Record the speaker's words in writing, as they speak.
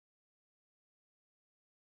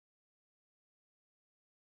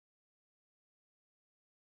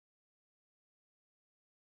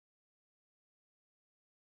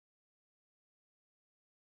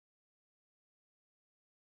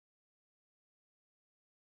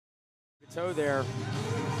Toe there.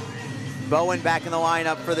 Bowen back in the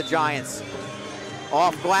lineup for the Giants.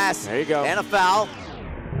 Off glass. There you go. And a foul.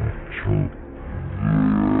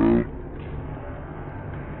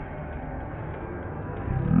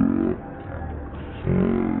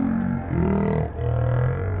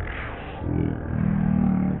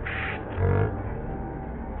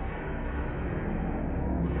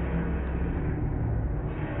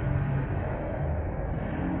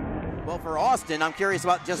 Well, for Austin, I'm curious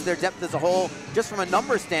about just their depth as a whole, just from a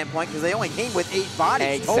numbers standpoint, because they only came with 8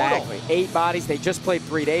 bodies Exactly. total. 8 bodies. They just played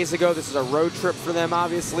 3 days ago. This is a road trip for them,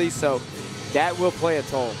 obviously, so that will play a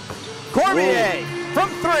toll. Cormier from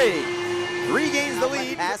 3. 3 gains the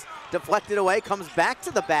lead. Pass deflected away, comes back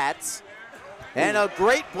to the bats. And a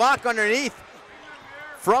great block underneath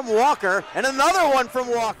from Walker, and another one from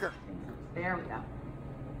Walker. There we go.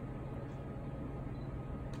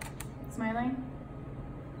 Smiling?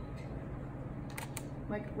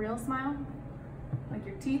 Like real smile? Like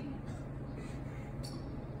your teeth?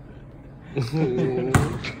 Juandrico.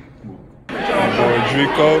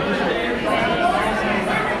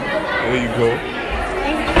 There you go.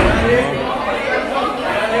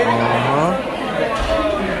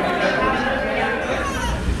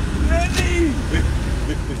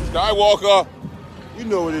 Skywalker. You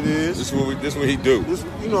know what it is. This is what he do.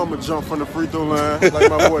 You know I'm gonna jump from the free throw line like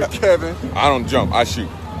my boy Kevin. I don't jump. I shoot.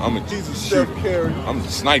 I'm a He's a shooter. Steph Curry. I'm the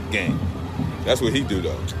snipe game. That's what he do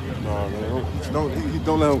though. No man,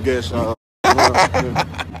 don't let him gas.